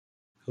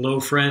Hello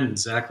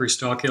friends, Zachary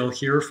Stockhill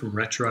here from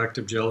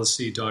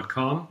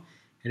retroactivejealousy.com,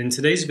 and in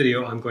today's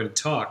video I'm going to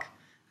talk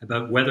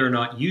about whether or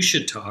not you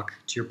should talk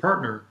to your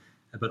partner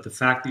about the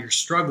fact that you're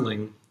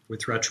struggling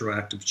with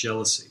retroactive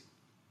jealousy.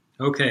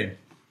 Okay,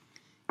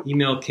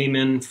 email came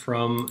in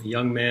from a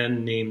young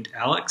man named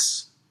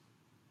Alex.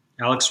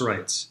 Alex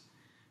writes,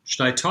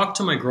 should I talk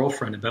to my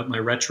girlfriend about my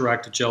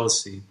retroactive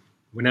jealousy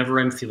whenever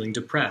I'm feeling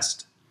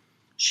depressed?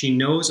 She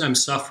knows I'm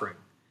suffering.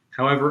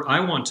 However, I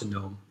want to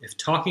know if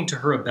talking to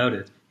her about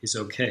it is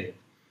okay,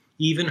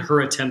 even her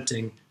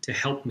attempting to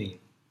help me.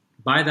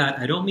 By that,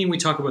 I don't mean we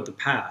talk about the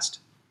past,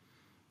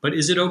 but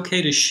is it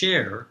okay to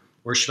share,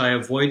 or should I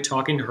avoid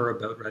talking to her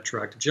about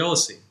retroactive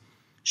jealousy?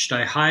 Should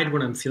I hide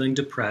when I'm feeling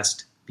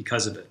depressed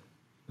because of it?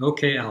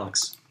 Okay,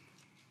 Alex,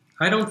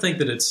 I don't think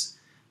that it's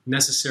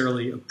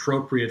necessarily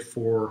appropriate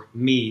for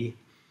me,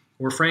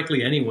 or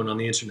frankly anyone on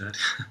the internet,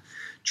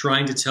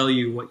 trying to tell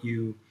you what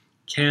you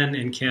can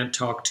and can't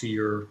talk to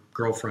your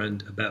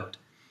girlfriend about.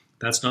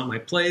 That's not my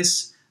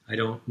place. I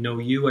don't know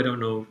you. I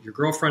don't know your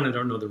girlfriend. I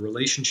don't know the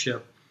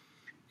relationship.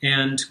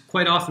 And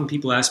quite often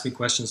people ask me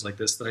questions like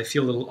this that I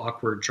feel a little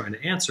awkward trying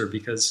to answer,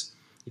 because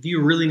if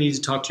you really need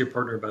to talk to your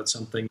partner about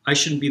something, I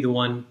shouldn't be the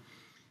one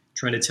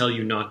trying to tell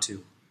you not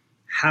to.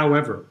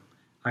 However,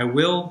 I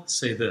will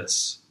say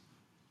this.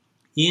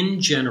 In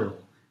general,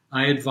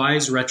 I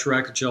advise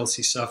retroactive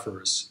jealousy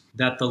sufferers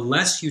that the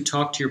less you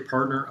talk to your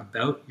partner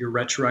about your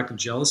retroactive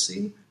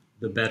jealousy,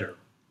 the better.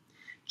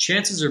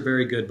 Chances are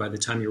very good by the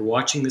time you're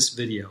watching this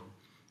video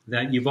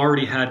that you've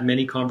already had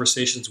many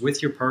conversations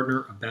with your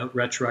partner about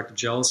retroactive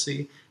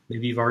jealousy.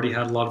 Maybe you've already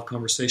had a lot of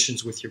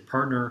conversations with your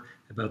partner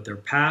about their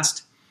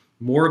past.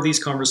 More of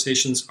these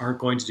conversations aren't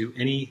going to do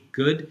any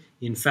good.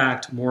 In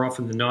fact, more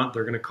often than not,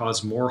 they're going to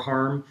cause more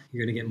harm.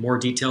 You're going to get more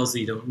details that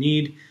you don't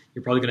need.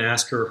 You're probably going to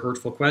ask her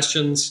hurtful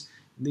questions.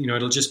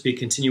 It'll just be a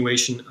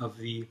continuation of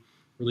the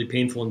really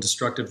painful and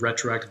destructive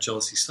retroactive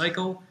jealousy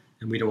cycle,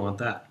 and we don't want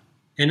that.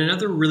 And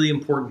another really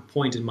important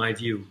point in my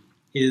view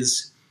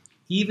is,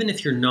 even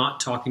if you're not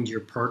talking to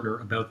your partner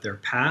about their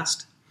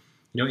past,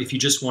 if you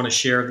just want to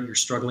share that you're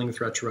struggling with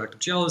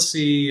retroactive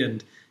jealousy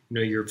and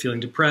you're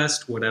feeling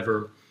depressed,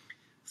 whatever,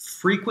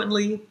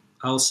 frequently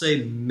I'll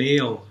say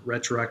male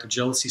retroactive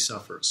jealousy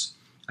sufferers.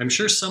 I'm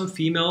sure some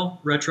female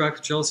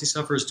retroactive jealousy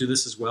sufferers do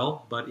this as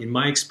well, but in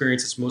my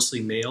experience it's mostly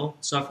male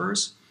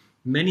sufferers.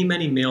 Many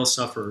male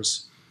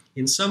sufferers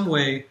in some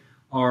way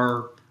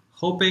are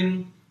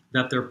hoping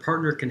that their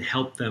partner can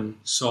help them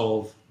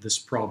solve this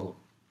problem.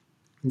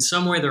 In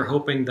some way, they're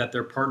hoping that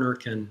their partner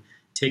can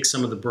take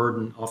some of the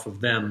burden off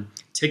of them,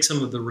 take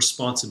some of the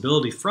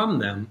responsibility from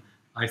them.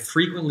 I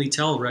frequently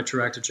tell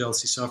retroactive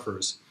jealousy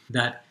sufferers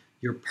that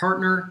your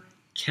partner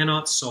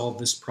cannot solve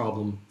this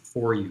problem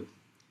for you.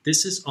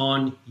 This is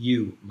on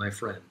you, my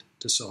friend,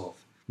 to solve.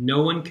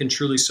 No one can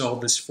truly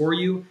solve this for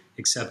you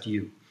except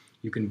you.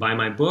 You can buy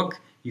my book.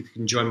 You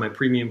can join my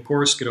premium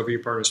course, Get Over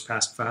Your Partner's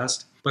Past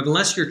Fast. But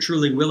unless you're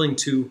truly willing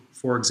to,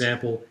 for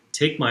example,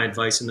 take my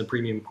advice in the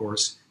premium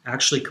course,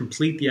 actually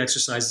complete the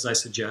exercises I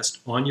suggest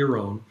on your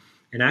own,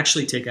 and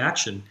actually take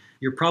action,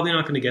 you're probably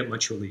not going to get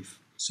much relief.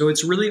 So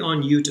it's really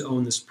on you to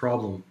own this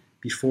problem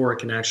before it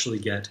can actually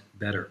get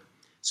better.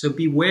 So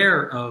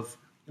beware of,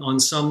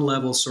 on some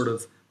level, sort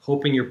of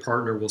hoping your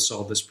partner will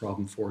solve this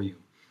problem for you.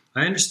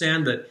 I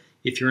understand that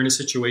if you're in a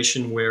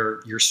situation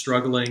where you're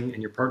struggling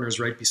and your partner is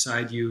right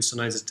beside you,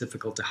 sometimes it's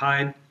difficult to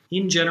hide.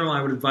 In general,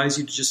 I would advise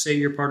you to just say to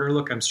your partner,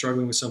 look, I'm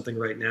struggling with something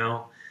right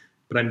now,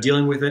 but I'm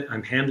dealing with it,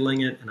 I'm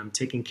handling it, and I'm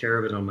taking care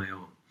of it on my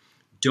own.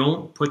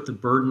 Don't put the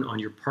burden on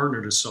your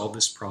partner to solve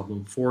this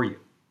problem for you.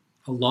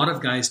 A lot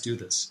of guys do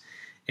this,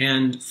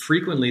 and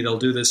frequently they'll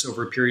do this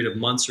over a period of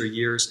months or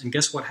years, and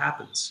guess what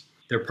happens?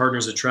 Their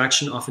partner's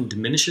attraction often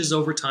diminishes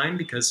over time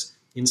because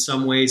in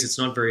some ways it's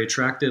not very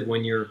attractive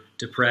when you're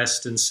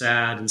depressed and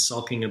sad and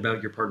sulking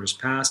about your partner's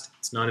past.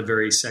 It's not a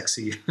very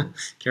sexy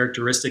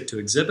characteristic to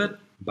exhibit.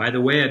 By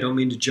the way, I don't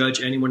mean to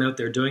judge anyone out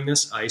there doing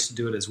this. I used to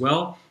do it as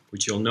well,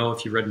 which you'll know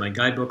if you read my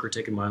guidebook or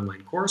taken my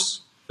online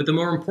course. But the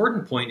more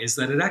important point is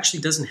that it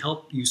actually doesn't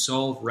help you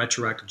solve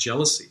retroactive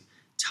jealousy.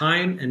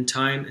 Time and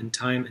time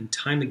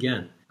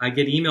again, I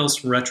get emails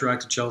from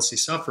retroactive jealousy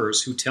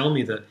sufferers who tell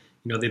me that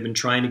they've been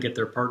trying to get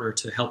their partner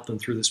to help them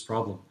through this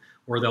problem.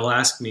 Or they'll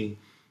ask me,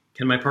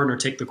 can my partner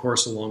take the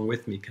course along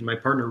with me? Can my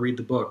partner read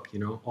the book?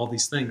 All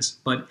these things.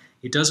 But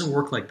it doesn't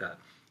work like that.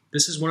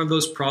 This is one of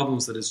those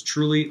problems that is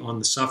truly on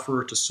the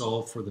sufferer to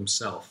solve for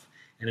themselves.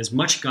 And as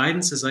much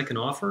guidance as I can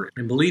offer,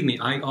 and believe me,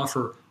 I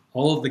offer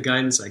all of the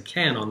guidance I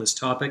can on this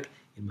topic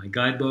in my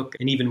guidebook,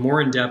 and even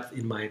more in depth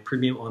in my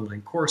premium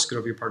online course, Get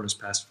Over Your Partner's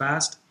Past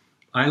Fast.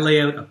 I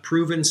lay out a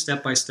proven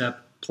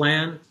step-by-step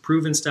plan,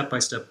 proven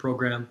step-by-step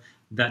program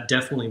that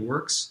definitely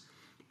works.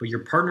 But your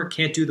partner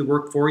can't do the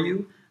work for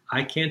you.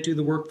 I can't do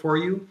the work for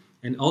you.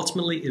 And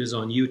ultimately, it is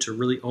on you to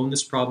really own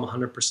this problem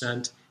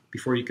 100%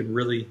 before you can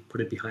really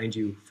put it behind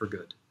you for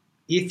good.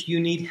 If you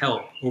need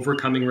help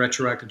overcoming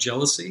retroactive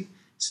jealousy,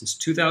 since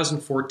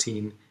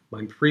 2014,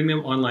 my premium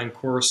online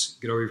course,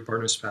 Get Over Your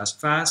Partner's Past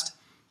Fast,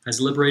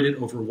 has liberated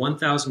over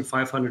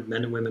 1,500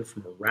 men and women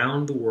from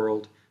around the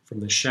world from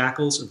the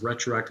shackles of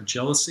retroactive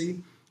jealousy.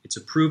 It's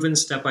a proven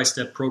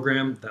step-by-step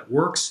program that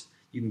works.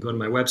 You can go to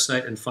my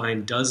website and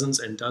find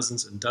dozens and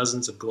dozens and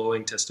dozens of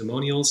glowing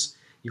testimonials.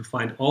 You'll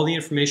find all the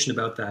information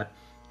about that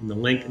in the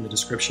link in the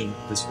description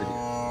of this video.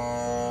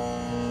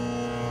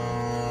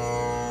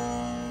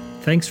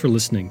 Thanks for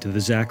listening to the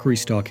Zachary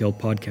Stockhill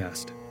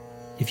podcast.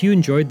 If you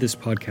enjoyed this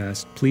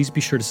podcast, please be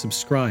sure to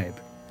subscribe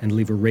and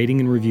leave a rating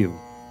and review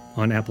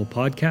on Apple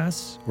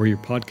Podcasts or your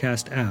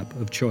podcast app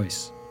of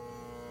choice.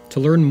 To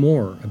learn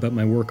more about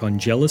my work on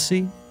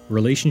jealousy,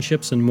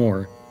 relationships, and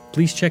more,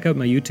 please check out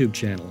my YouTube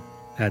channel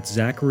at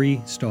Zachary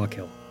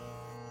Stockhill.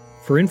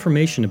 For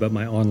information about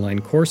my online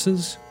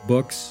courses,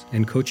 books,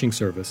 and coaching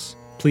service,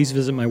 please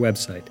visit my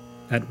website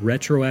at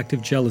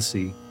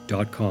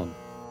retroactivejealousy.com.